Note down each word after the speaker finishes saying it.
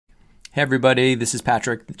Hey everybody, this is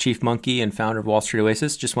Patrick, the Chief Monkey and founder of Wall Street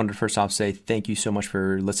Oasis. Just wanted to first off say thank you so much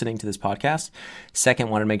for listening to this podcast. Second,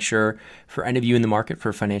 want to make sure for any of you in the market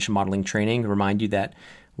for financial modeling training, remind you that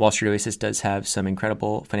Wall Street Oasis does have some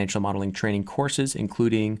incredible financial modeling training courses,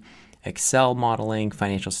 including Excel modeling,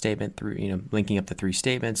 financial statement through, linking up the three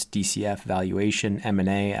statements, DCF, valuation,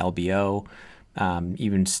 M&A, LBO,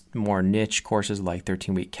 even more niche courses like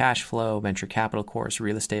 13-week cash flow, venture capital course,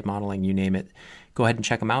 real estate modeling, you name it. Go ahead and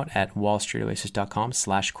check them out at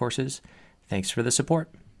wallstreetoasis.com/courses. Thanks for the support.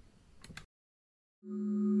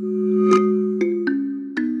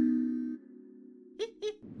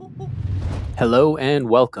 Hello and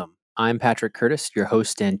welcome. I'm Patrick Curtis, your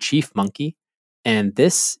host and Chief Monkey, and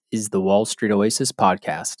this is the Wall Street Oasis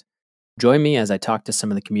podcast. Join me as I talk to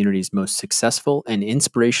some of the community's most successful and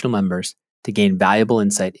inspirational members to gain valuable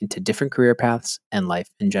insight into different career paths and life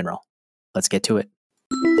in general. Let's get to it.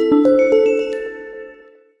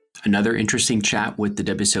 Another interesting chat with the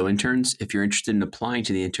WSO interns. If you're interested in applying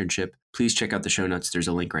to the internship, please check out the show notes. There's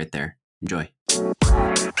a link right there. Enjoy.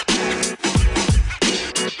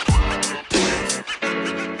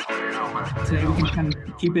 Today we can kind of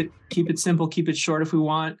keep it simple, keep it short if we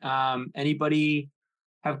want. Anybody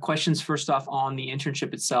have questions first off on the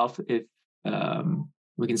internship itself? If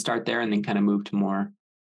we can start there and then kind of move to more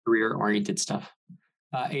career-oriented stuff.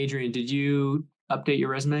 Adrian, did you update your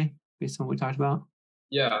resume based on what we talked about?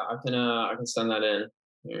 Yeah, I can send that in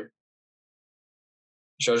here.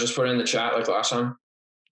 Should I just put it in the chat like last time?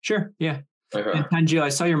 Sure. Yeah. Okay. And Tanjil, I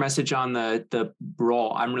saw your message on the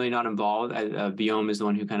role. I'm really not involved. Viome is the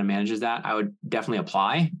one who kind of manages that. I would definitely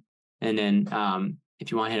apply, and then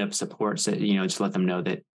if you want to hit up support, so just let them know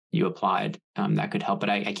that you applied. That could help. But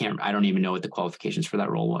I don't even know what the qualifications for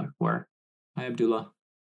that role were. Hi, Abdullah.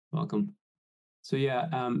 Welcome. So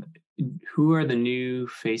yeah, who are the new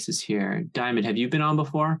faces here? Diamond, have you been on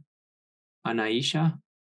before? Anaisha?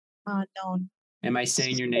 No. Am I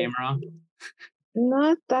saying your name wrong?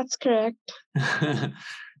 No, that's correct.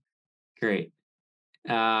 Great.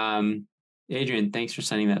 Adrian, thanks for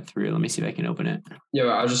sending that through. Let me see if I can open it.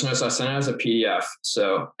 Yeah, I just noticed I sent it as a PDF.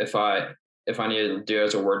 So if I need to do it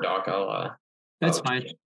as a Word doc, I'll. That's fine.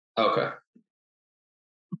 Okay.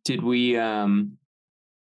 Did we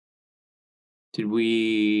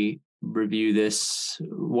review this?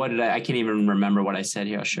 What did I can't even remember what I said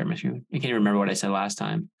here. I'll share my screen. I can't even remember what I said last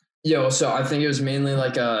time. Yeah, well, so I think it was mainly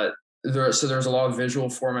like there's a lot of visual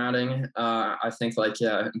formatting. I think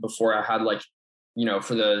before I had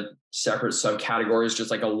for the separate subcategories, just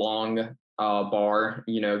like a long bar,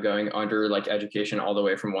 going under like education all the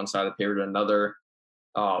way from one side of the paper to another.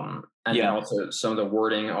 And then also some of the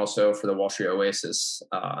wording also for the Wall Street Oasis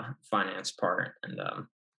finance part. And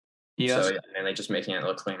so mainly just making it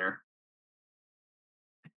look cleaner.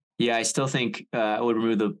 Yeah, I still think I would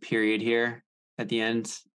remove the period here at the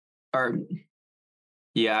end. I'm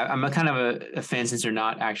a kind of a fan since they're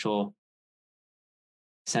not actual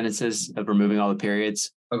sentences of removing all the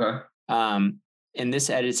periods. Okay. In this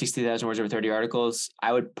edited 60,000 words over 30 articles,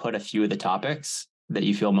 I would put a few of the topics that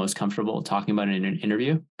you feel most comfortable talking about in an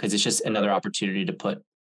interview, because it's just another opportunity to put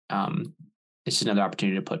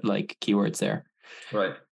like keywords there.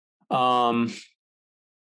 Right.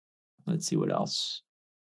 Let's see what else.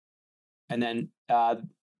 And then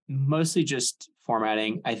mostly just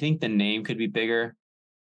formatting. I think the name could be bigger.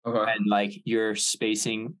 Okay. And like your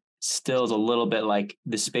spacing still is a little bit like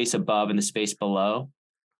the space above and the space below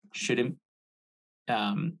shouldn't.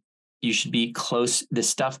 You should be close. The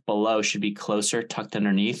stuff below should be closer, tucked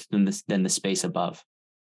underneath than the space above.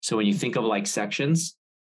 So when you think of like sections,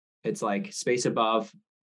 it's like space above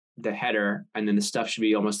the header, and then the stuff should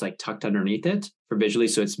be almost like tucked underneath it for visually.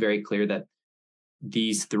 So it's very clear that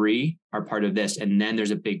these three are part of this. And then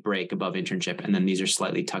there's a big break above internship. And then these are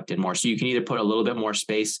slightly tucked in more. So you can either put a little bit more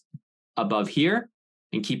space above here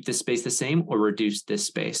and keep this space the same, or reduce this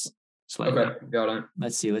space slightly. Okay, got it.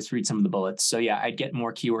 Let's see. Let's read some of the bullets. So yeah, I'd get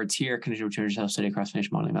more keywords here. Conditional return self-study across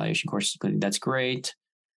financial modeling evaluation courses. That's great.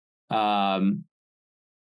 Did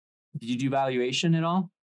you do valuation at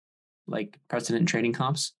all? Like precedent and trading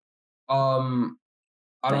comps? I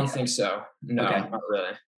don't think so. No, okay. Not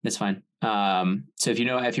really. That's fine. So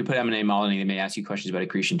if you put M&A modeling, they may ask you questions about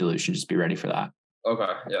accretion dilution. Just be ready for that.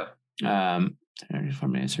 Okay. Yeah.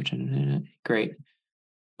 Great.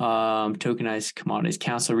 Tokenized commodities.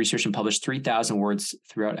 Council research and published 3,000 words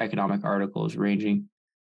throughout economic articles ranging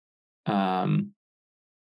from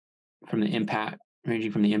the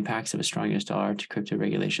impacts of a strong US dollar to crypto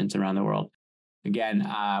regulations around the world. Again,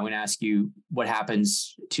 I'm going to ask you what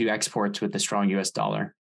happens to exports with the strong US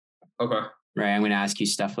dollar. Okay. right? I'm going to ask you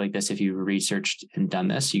stuff like this. If you researched and done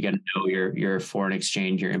this, you got to know your foreign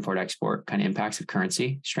exchange, your import export kind of impacts of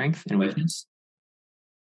currency strength and weakness.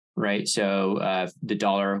 Right. So the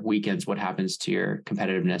dollar weakens, what happens to your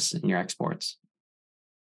competitiveness and your exports?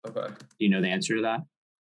 Okay. Do you know the answer to that?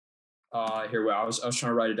 Here, well, I was trying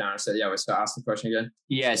to write it down. I said, yeah, so ask the question again.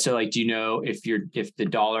 Yeah. So like, do you know if the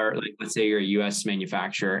dollar, like, let's say you're a US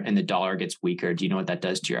manufacturer and the dollar gets weaker, do you know what that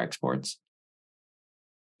does to your exports?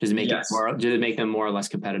 Does it make them more or less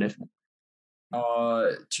competitive?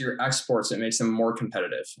 To your exports, it makes them more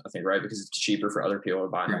competitive, I think, right? Because it's cheaper for other people to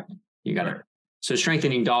buy. Right. You got it. So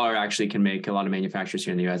strengthening dollar actually can make a lot of manufacturers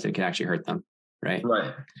here in the US, it can actually hurt them. Right.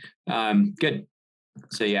 Right. Good.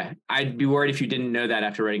 So yeah, I'd be worried if you didn't know that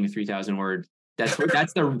after writing a 3,000 word. That's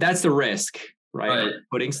the risk, right?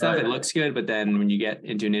 Putting stuff, it looks good, but then when you get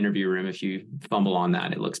into an interview room, if you fumble on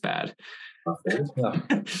that, it looks bad. Yeah.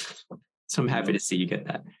 So I'm happy to see you get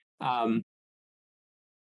that.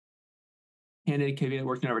 Candidate could be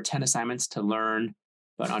working over 10 assignments to learn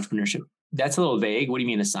about entrepreneurship. That's a little vague. What do you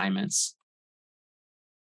mean assignments?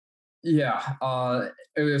 Yeah,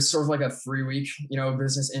 it was sort of like a 3-week,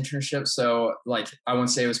 business internship. So like, I wouldn't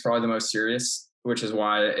say it was probably the most serious, which is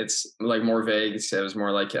why it's like more vague. So it was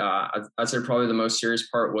more like, I'd say probably the most serious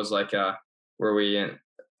part was like, where we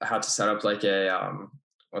had to set up like a,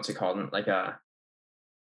 what's it called? Like a,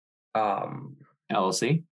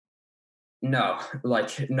 LLC? No,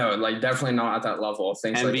 definitely not at that level.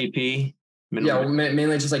 Things MVP? Like, yeah,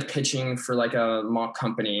 mainly just like pitching for like a mock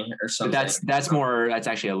company or something. But that's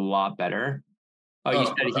actually a lot better. You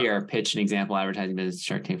said here, pitch an example advertising business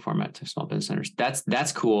Shark Tank format to small business owners.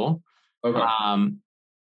 That's cool. Okay. An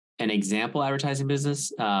example advertising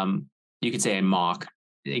business, you could say a mock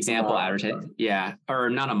example advertising. Yeah. Or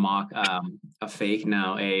not a mock, a fake.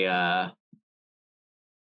 No,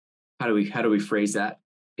 how do we phrase that?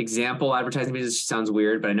 Example advertising business sounds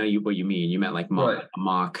weird, but I know what you mean. You meant like a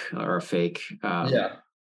mock or a fake. Yeah.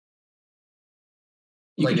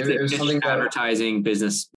 Like it was something advertising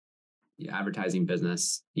business. Yeah, advertising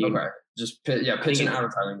business. Okay. Just pitch an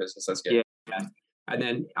advertising business. That's good. Yeah. And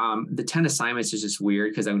then the 10 assignments is just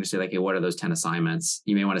weird because I'm going to say like, hey, what are those 10 assignments?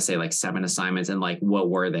 You may want to say like 7 assignments and like, what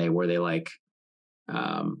were they? Were they like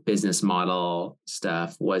business model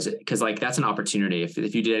stuff? Was it because like that's an opportunity if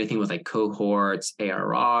you did anything with like cohorts,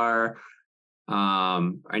 ARR,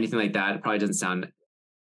 or anything like that, it probably doesn't sound.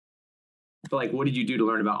 But like, what did you do to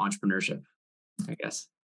learn about entrepreneurship? I guess.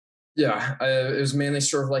 Yeah, it was mainly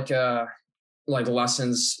sort of like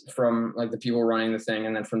lessons from like the people running the thing,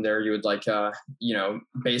 and then from there you would like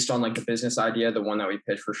based on like the business idea, the one that we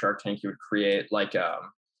pitched for Shark Tank, you would create like a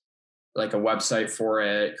website for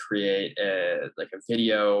it, create a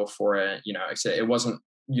video for it. It wasn't,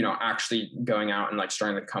 actually going out and like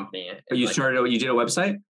starting the company. But you did a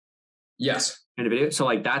website? Yes. And a video. So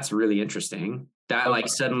like, that's really interesting. That like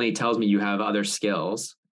suddenly tells me you have other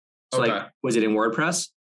skills. So like, was it in WordPress?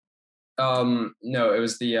 No, it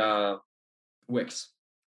was the Wix.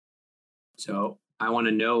 So I want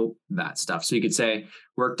to know that stuff. So you could say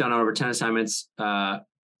worked on over 10 assignments,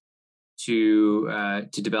 to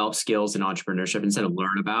develop skills in entrepreneurship instead of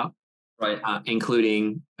learn about, right?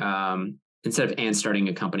 Including instead of starting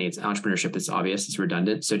a company, it's entrepreneurship. It's obvious, it's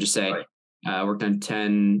redundant. So just say worked on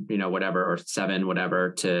 10, whatever, or 7,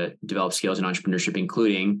 whatever, to develop skills in entrepreneurship,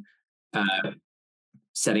 including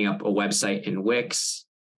setting up a website in Wix,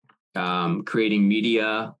 creating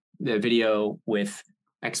the video with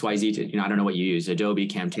XYZ. I don't know what you use, Adobe,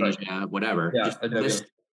 Camtasia, whatever. Yeah, Adobe.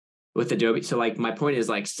 With Adobe. So like my point is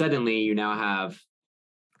like suddenly you now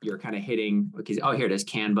you're kind of hitting, because here it is,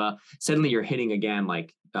 Canva. Suddenly you're hitting again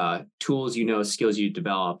like tools, skills you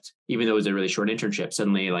developed, even though it was a really short internship.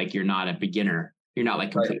 Suddenly like you're not a beginner. You're not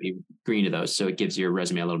like completely green to those. So it gives your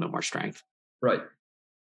resume a little bit more strength. Right.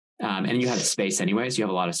 And you have the space anyways. You have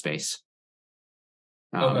a lot of space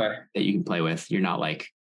that you can play with. You're not like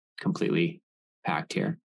completely packed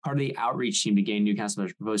here. Part of the outreach team to gain new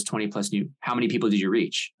customers proposed 20 plus new. How many people did you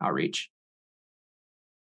outreach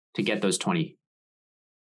to get those 20?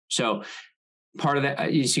 So part of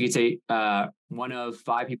that, you could say 1 of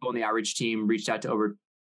 5 people in the outreach team reached out to over,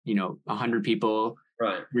 100 people,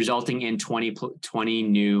 right, resulting in 20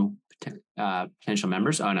 new potential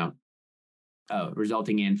members.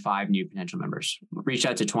 Resulting in 5 new potential members. Reached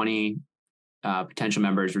out to 20 potential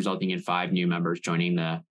members, resulting in 5 new members joining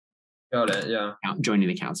the. Got it. Yeah. Joining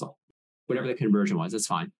the council, whatever the conversion was, that's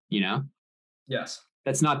fine. Yes.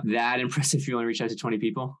 That's not that impressive if you only reach out to 20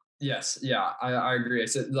 people. Yes. Yeah, I agree.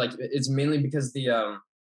 It's mainly because the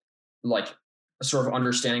sort of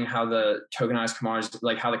understanding how the tokenized commodities,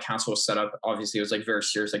 like how the council was set up. Obviously, it was like very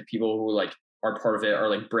serious. Like people who like are part of it are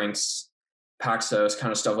like Brinks, Paxos,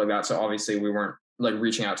 kind of stuff like that. So obviously we weren't like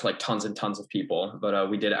reaching out to like tons and tons of people, but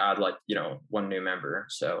we did add like, one new member.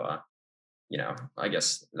 So, I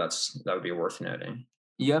guess that would be worth noting.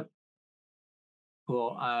 Yep.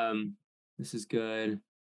 Cool. This is good.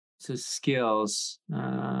 So skills.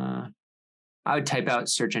 I would type out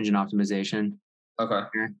search engine optimization. Okay.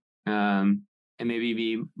 And maybe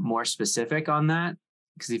be more specific on that.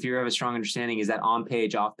 Because if you have a strong understanding, is that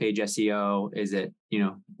on-page, off-page SEO? Is it,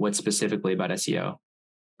 what specifically about SEO?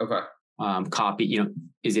 Okay. Copy,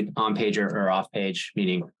 is it on-page or off-page?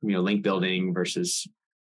 Meaning, link building versus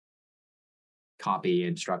copy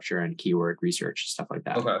and structure and keyword research, stuff like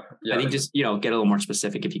that. Okay. Yeah. I think just, get a little more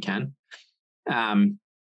specific if you can.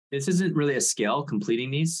 This isn't really a skill,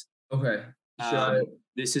 completing these. Okay.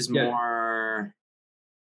 This is more...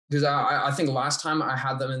 Because I think last time I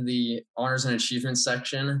had them in the honors and achievements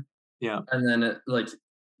section. Yeah. And then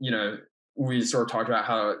we sort of talked about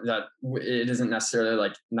how that it isn't necessarily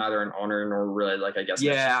like neither an honor nor really like, I guess.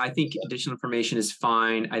 Yeah, I think additional information is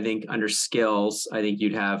fine. I think under skills, I think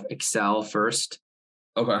you'd have Excel first.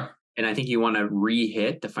 Okay. And I think you want to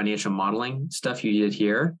re-hit the financial modeling stuff you did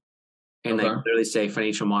here. And Okay. like literally say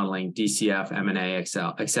financial modeling, DCF, M&A,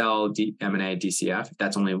 Excel, M&A, DCF. If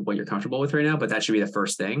that's only what you're comfortable with right now, but that should be the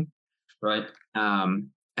first thing. Right.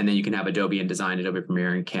 And then you can have Adobe InDesign, Adobe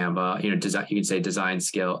Premiere, and Canva. Design. You can say design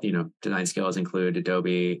skill. Design skills include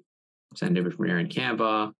Adobe, Adobe Premiere, and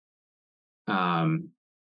Canva.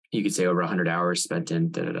 You could say over 100 hours spent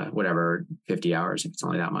in whatever, 50 hours if it's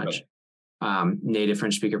only that much. Right. Native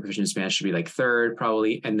French speaker, proficient in Spanish should be like third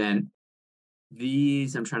probably, and then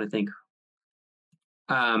these. I'm trying to think.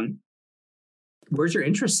 Where's your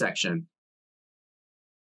interest section?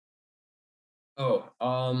 Oh,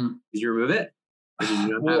 did you remove it?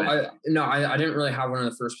 I didn't really have one in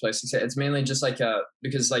the first place. It's mainly just like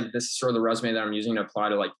because like this is sort of the resume that I'm using to apply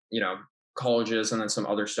to like colleges and then some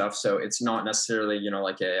other stuff. So it's not necessarily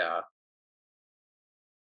like a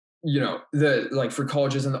the like for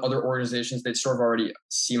colleges and the other organizations, they'd sort of already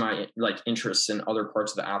see my like interests in other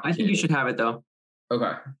parts of the application. I think you should have it though.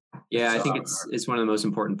 Okay. Yeah, I think it's one of the most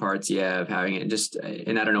important parts, of having it.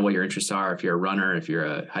 And I don't know what your interests are. If you're a runner, if you're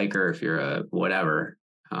a hiker, if you're a whatever,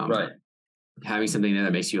 right. Having something there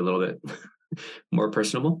that makes you a little bit more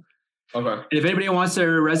personable. Okay. And if anybody wants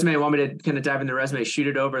their resume, want me to kind of dive into the resume, shoot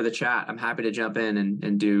it over the chat. I'm happy to jump in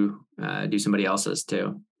and do somebody else's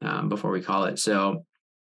too before we call it. So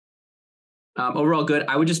overall good.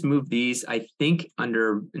 I would just move these. I think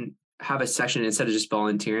have a section instead of just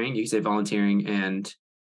volunteering. You can say volunteering and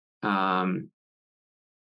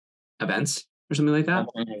events or something like that.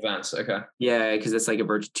 Events, okay. Yeah, because it's like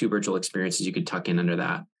two virtual experiences you could tuck in under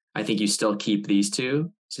that. I think you still keep these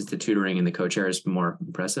two since the tutoring and the co-chair is more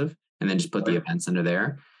impressive, and then just put the events under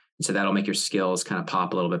there. And so that'll make your skills kind of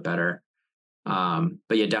pop a little bit better.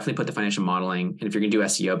 But yeah, definitely put the financial modeling. And if you're going to do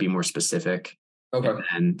SEO, be more specific. Okay.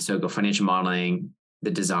 And so go financial modeling,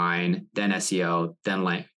 the design, then SEO,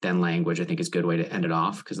 then language, I think is a good way to end it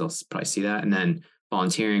off because they'll probably see that. And then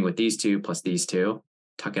volunteering with these two plus these two,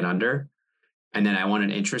 tuck it under. And then I want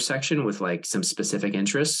an interest section with like some specific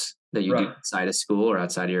interests that you do outside of school or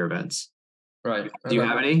outside of your events. Right. Do you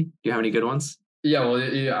have any? Do you have any good ones? Yeah, well,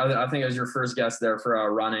 I think it was your first guess there for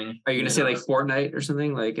running. Are you going to say like Fortnite or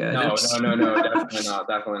something? Like no, definitely not.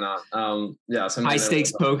 Definitely not. Yeah, high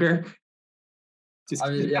stakes poker.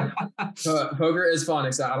 Poker is fun,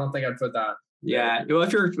 except I don't think I'd put that. Yeah, well,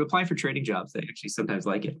 if you're applying for trading jobs, they actually sometimes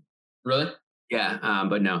like it. Really? Yeah,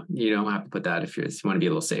 but no, you don't have to put that if you want to be a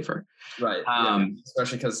little safer. Right.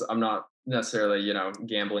 Especially because I'm not necessarily,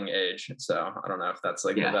 gambling age, so I don't know if that's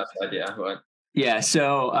like the best idea, but. Yeah.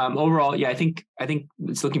 So overall, I think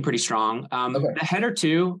it's looking pretty strong. The header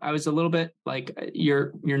too, I was a little bit like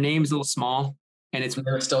your name's a little small, and it's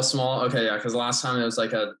still small. Okay, yeah, because last time it was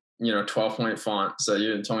like a 12-point font, so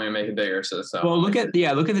you told me to make it bigger. So well, look at the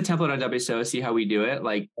template on WSO, see how we do it.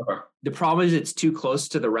 Like the problem is it's too close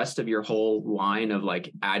to the rest of your whole line of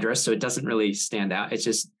like address, so it doesn't really stand out. It's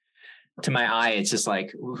just to my eye, it's just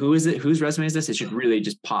like who is it? Whose resume is this? It should really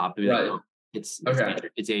just pop. Right. Like, it's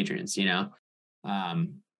Adrian's, and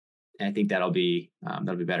I think that'll be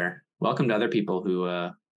better. Welcome to other people who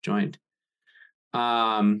joined.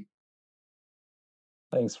 Thanks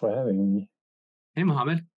for having me. Hey,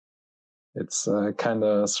 Mohammed. It's kind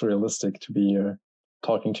of surrealistic to be here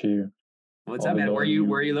talking to you. What's up, man? Where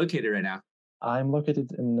are you located right now? I'm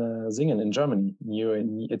located in Singen in Germany.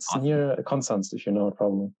 It's near Konstanz, if you know it,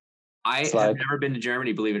 probably. I have never been to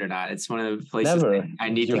Germany, believe it or not. It's one of the places I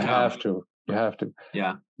need to go. You have to.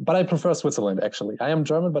 Yeah. But I prefer Switzerland, actually. I am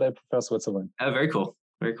German, but I prefer Switzerland. Oh, very cool.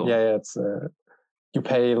 Very cool. Yeah, it's you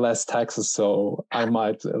pay less taxes, so I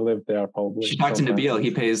might live there probably. You should talk to sometime. Nabil.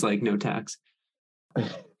 He pays like no tax.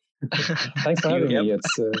 Thanks for having me.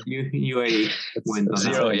 It's UAE wins on that.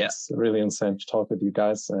 Zero, insane. yeah. It's really insane to talk with you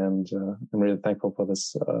guys, and I'm really thankful for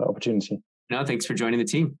this opportunity. No, thanks for joining the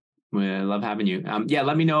team. We love having you. Yeah,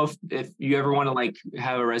 let me know if you ever want to like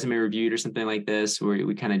have a resume reviewed or something like this, where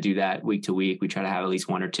we kind of do that week to week. We try to have at least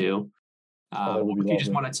one or two. That would be If you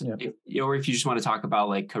just lovely. want to, or if you just want to talk about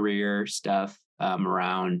like career stuff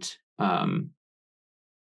around,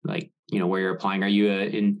 like where you're applying. Are you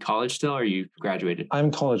in college still, or are you graduated? I'm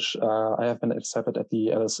in college. I have been accepted at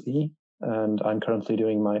the LSE, and I'm currently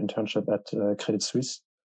doing my internship at Credit Suisse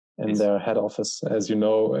in Nice. their head office. As you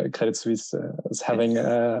know, Credit Suisse is having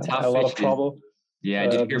a lot of trouble. Yeah,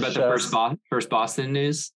 did you hear about the shares- first Boston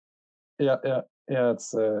news? Yeah.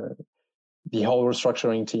 It's the whole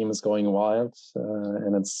restructuring team is going wild,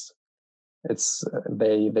 and it's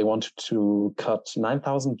they wanted to cut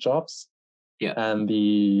 9,000 jobs. Yeah. And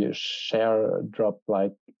the share dropped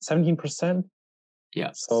like 17%.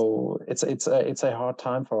 Yeah. So it's a hard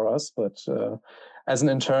time for us, but as an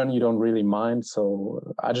intern, you don't really mind.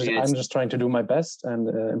 So I'm just trying to do my best and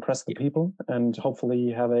impress the people, and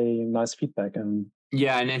hopefully have a nice feedback. And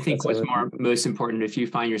yeah, and I think what's most important, if you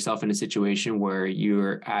find yourself in a situation where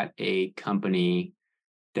you're at a company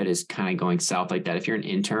that is kind of going south like that, if you're an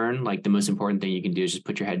intern, like the most important thing you can do is just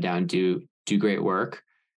put your head down, do great work.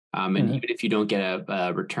 And even if you don't get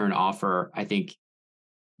a return offer, I think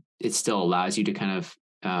it still allows you to kind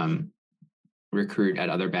of recruit at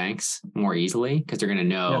other banks more easily, because they're going to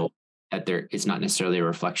know that it's not necessarily a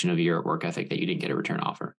reflection of your work ethic that you didn't get a return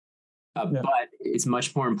offer. But it's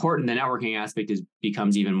much more important. The networking aspect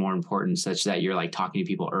becomes even more important, such that you're like talking to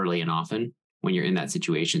people early and often when you're in that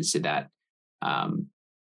situation, so that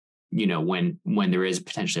when there is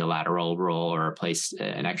potentially a lateral role or a place,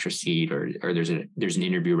 an extra seat, or there's an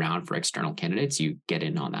interview round for external candidates, you get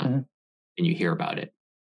in on that and you hear about it.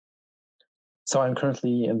 So I'm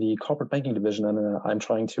currently in the corporate banking division, and I'm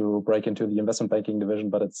trying to break into the investment banking division,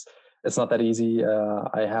 but it's not that easy.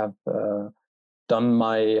 I have done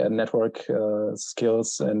my network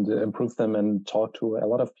skills and improved them, and talked to a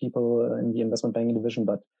lot of people in the investment banking division,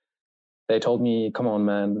 but they told me, "Come on,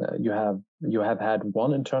 man, you have had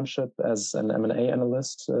one internship as an M&A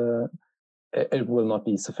analyst. It will not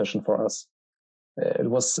be sufficient for us." It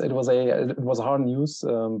was hard news,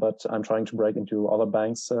 but I'm trying to break into other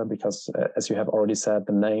banks because, as you have already said,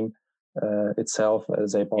 the name itself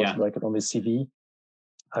is a bulge bracket on the CV.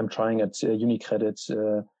 I'm trying at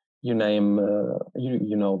UniCredit. You name,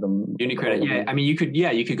 you know them. UniCredit, yeah. I mean, you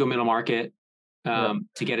could go middle market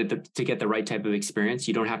to get the right type of experience.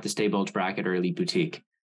 You don't have to stay bulge bracket or elite boutique.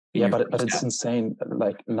 Yeah, but it's insane.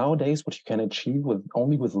 Like nowadays, what you can achieve with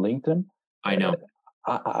LinkedIn. I know.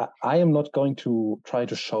 I am not going to try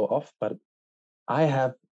to show off, but I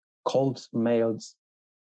have cold mailed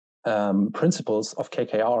principals of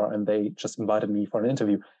KKR, and they just invited me for an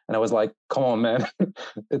interview. And I was like, "Come on, man,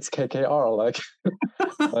 it's KKR!" Like,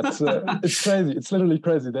 but it's crazy. It's literally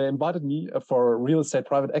crazy. They invited me for a real estate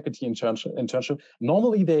private equity internship.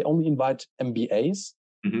 Normally, they only invite MBAs,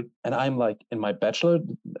 and I'm like in my bachelor.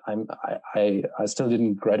 I still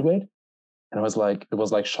didn't graduate. And it was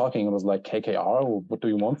like shocking. It was like, KKR, what do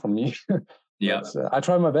you want from me? Yeah. I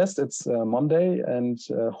tried my best. It's Monday, and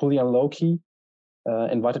Julian Loki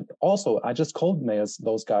invited. Also, I just cold mailed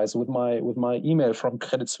those guys with my email from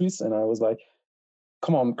Credit Suisse, and I was like,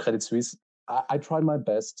 "Come on, Credit Suisse, I tried my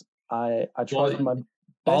best. I tried my best."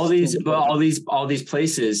 All these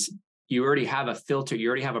places, you already have a filter. You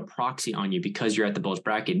already have a proxy on you because you're at the bulge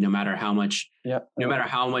bracket. No matter how much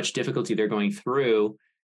difficulty they're going through.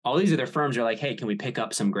 All these other firms are like, "Hey, can we pick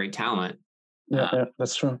up some great talent?" Yeah,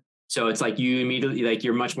 that's true. So it's like you immediately, like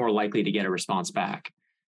you're much more likely to get a response back.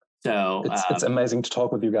 So it's amazing to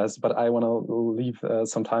talk with you guys, but I want to leave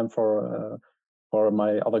some time for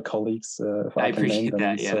my other colleagues. If I can appreciate name them.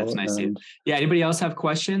 that. Yeah, that's nice. Yeah. Anybody else have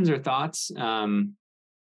questions or thoughts? I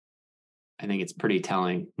think it's pretty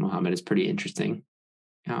telling, Mohammed. It's pretty interesting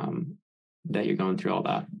that you're going through all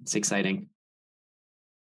that. It's exciting.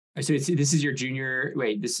 So this is your junior.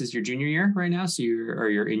 Wait, this is your junior year right now. So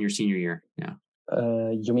you're in your senior year now.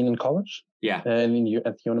 You mean in college? Yeah. And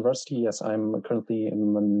at the university, yes, I'm currently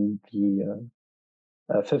in the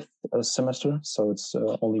fifth semester, so it's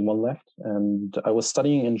only one left. And I was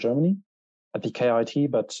studying in Germany at the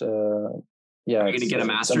KIT, but are you going to get a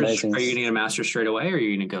master's? Are you going to get a master's straight away, or are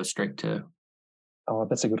you going to go straight to? Oh,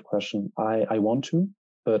 that's a good question. I want to,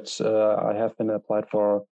 but I have been applied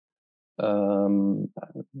for.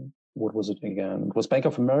 What was it again? It was Bank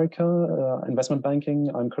of America, investment banking.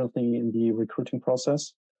 I'm currently in the recruiting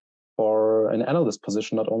process. for an analyst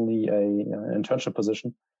position, not only an internship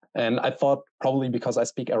position. And I thought probably because I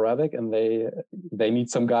speak Arabic and they need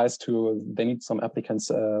some applicants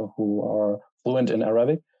who are fluent in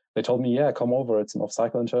Arabic. They told me, yeah, come over. It's an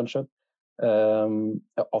off-cycle internship,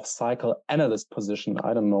 off-cycle analyst position.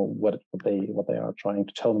 I don't know what they are trying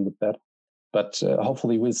to tell me with that, but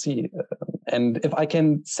hopefully we'll see. And if I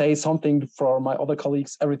can say something for my other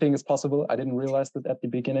colleagues, everything is possible. I didn't realize that at the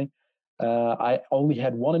beginning. I only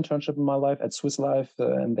had one internship in my life at Swiss Life,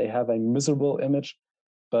 and they have a miserable image.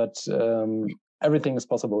 But everything is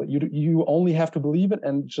possible. You only have to believe it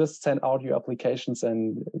and just send out your applications,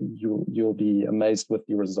 and you'll be amazed with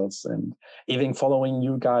the results. And even following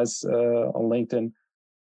you guys on LinkedIn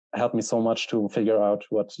helped me so much to figure out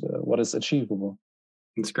what is achievable.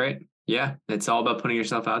 It's great. Yeah, it's all about putting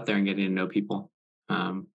yourself out there and getting to know people.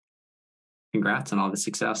 Congrats on all the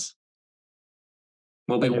success.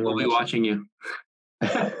 We'll be watching you.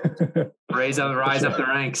 Rise up the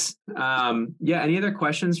ranks. Yeah. Any other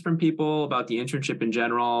questions from people about the internship in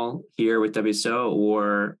general here with WSO,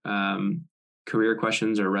 or career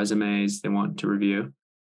questions or resumes they want to review?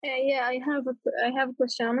 Yeah, I have a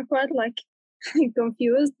question. I'm quite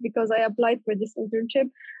confused because I applied for this internship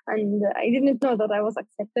and I didn't know that I was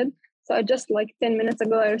accepted. So I just 10 minutes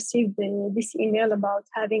ago I received this email about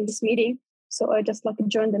having this meeting. So I just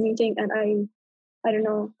joined the meeting, and I don't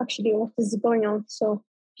know actually what is going on. So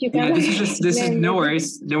if you can, this is no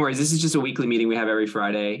worries. This is just a weekly meeting we have every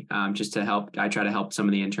Friday, just to help. I try to help some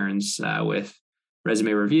of the interns with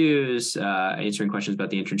resume reviews, answering questions about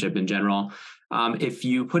the internship in general. If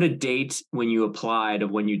you put a date when you applied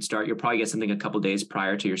of when you'd start, you'll probably get something a couple of days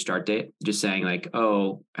prior to your start date, just saying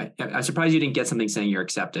oh, I'm surprised you didn't get something saying you're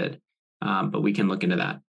accepted, but we can look into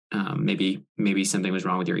that. Maybe something was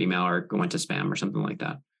wrong with your email or went to spam or something like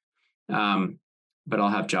that. But I'll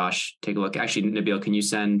have Josh take a look. Actually, Nabil, can you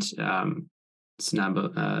send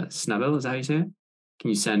Snabil? Is that how you say it? Can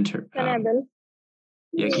you send her? Snabil.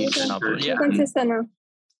 Yeah, can you send her? You can say Sana.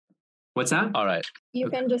 What's that? All right.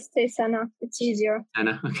 You can just say Sana. It's easier.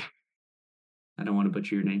 Sana. Okay. I don't want to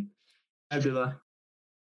butcher your name. Abdullah.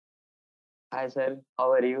 Hi, sir.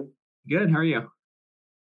 How are you? Good. How are you?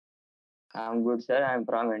 I'm good, sir. I'm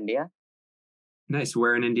from India. Nice.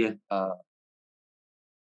 Where in India?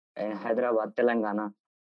 In Hyderabad, Telangana.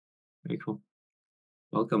 Very cool.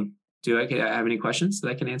 Welcome. Do I have any questions that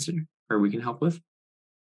I can answer or we can help with?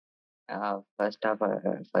 First, I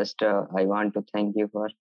want to thank you for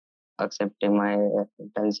accepting my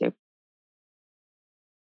internship.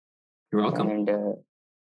 You're welcome.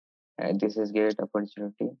 And this is a great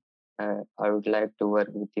opportunity. I would like to work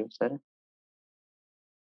with you, sir.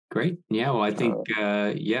 Great. Yeah. Well, I think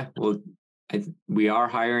we are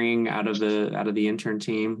hiring out of the intern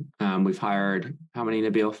team. We've hired how many,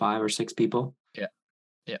 Nabil? 5 or 6 people. Yeah.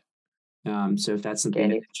 So if that's something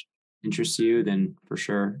that interests you, then for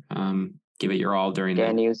sure, give it your all during that.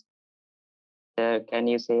 Can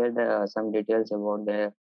you share some details about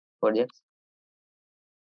the projects?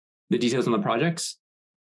 The details on the projects?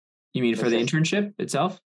 You mean for the internship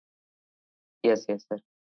itself? Yes, sir.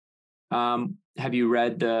 Have you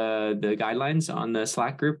read the guidelines on the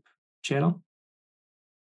Slack group channel?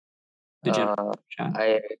 The general chat?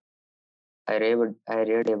 I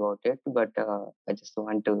read about it, but I just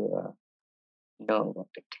want to know about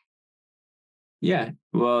it. Yeah.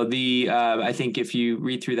 Well, I think if you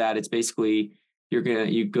read through that, it's basically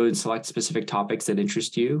you go and select specific topics that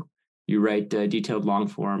interest you. You write detailed long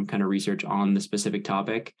form kind of research on the specific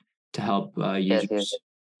topic to help users. Yes.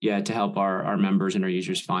 Yeah, to help our members and our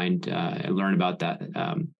users find and learn about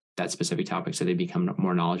that specific topic so they become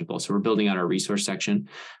more knowledgeable. So we're building out our resource section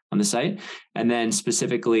on the site. And then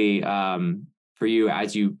specifically for you,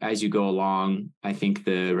 as you go along, I think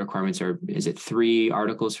the requirements is it 3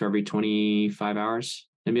 articles for every 25 hours,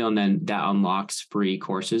 Nabil? And then that unlocks free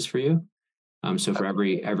courses for you. So for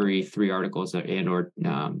every 3 articles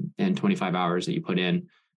and 25 hours that you put in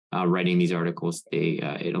writing these articles,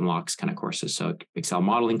 it unlocks kind of courses. So Excel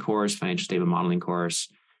modeling course, financial statement modeling course.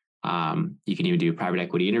 You can even do a private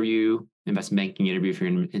equity interview, investment banking interview if you're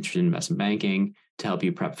interested in investment banking, to help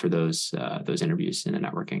you prep for those interviews in the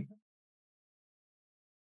networking.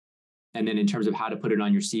 And then in terms of how to put it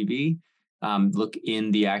on your CV, look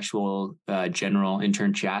in the actual general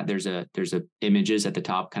intern chat. There's images at the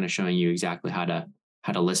top kind of showing you exactly how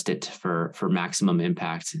to list it for maximum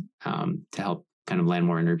impact to help kind of land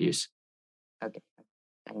more interviews. Okay.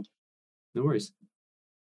 Thank you. No worries.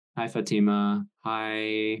 Hi, Fatima.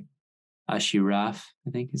 Hi, Ashiraf,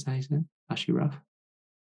 I think is how you said it. Ashiraf.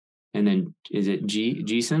 And then is it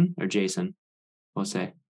Jason or Jason? We'll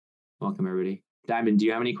say. Welcome, everybody. Diamond, do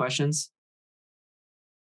you have any questions?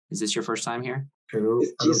 Is this your first time here? Hello.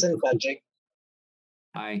 Jason Patrick.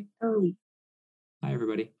 Hi. Oh. Hi,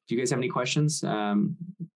 everybody. Do you guys have any questions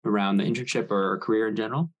around the internship or career in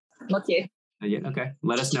general? Not yet. Not yet. Okay.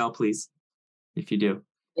 Let us know, please, if you do.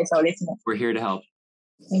 Yes, I'll let you know. We're here to help.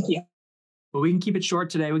 Thank you. Well, we can keep it short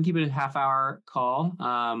today. We can keep it a half-hour call.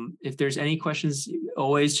 If there's any questions,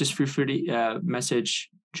 always just feel free to message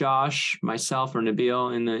Josh, myself, or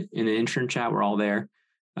Nabil in the intern chat. We're all there,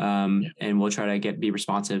 and we'll try to be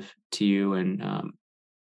responsive to you and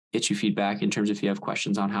get you feedback in terms of if you have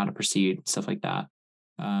questions on how to proceed, stuff like that.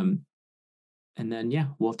 And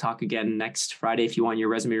then we'll talk again next Friday. If you want your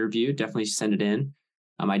resume review, definitely send it in.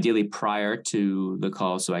 Ideally prior to the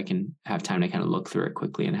call, so I can have time to kind of look through it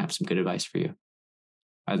quickly and have some good advice for you.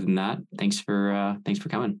 Other than that, thanks for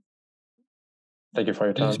coming. Thank you for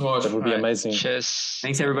your time. That would be amazing. Cheers.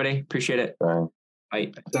 Thanks, everybody. Appreciate it.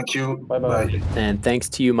 Bye. Thank you. Bye-bye. And thanks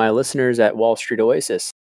to you, my listeners at Wall Street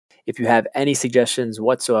Oasis. If you have any suggestions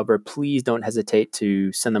whatsoever, please don't hesitate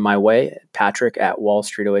to send them my way,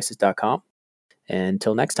 patrick@wallstreetoasis.com.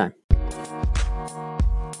 Until next time.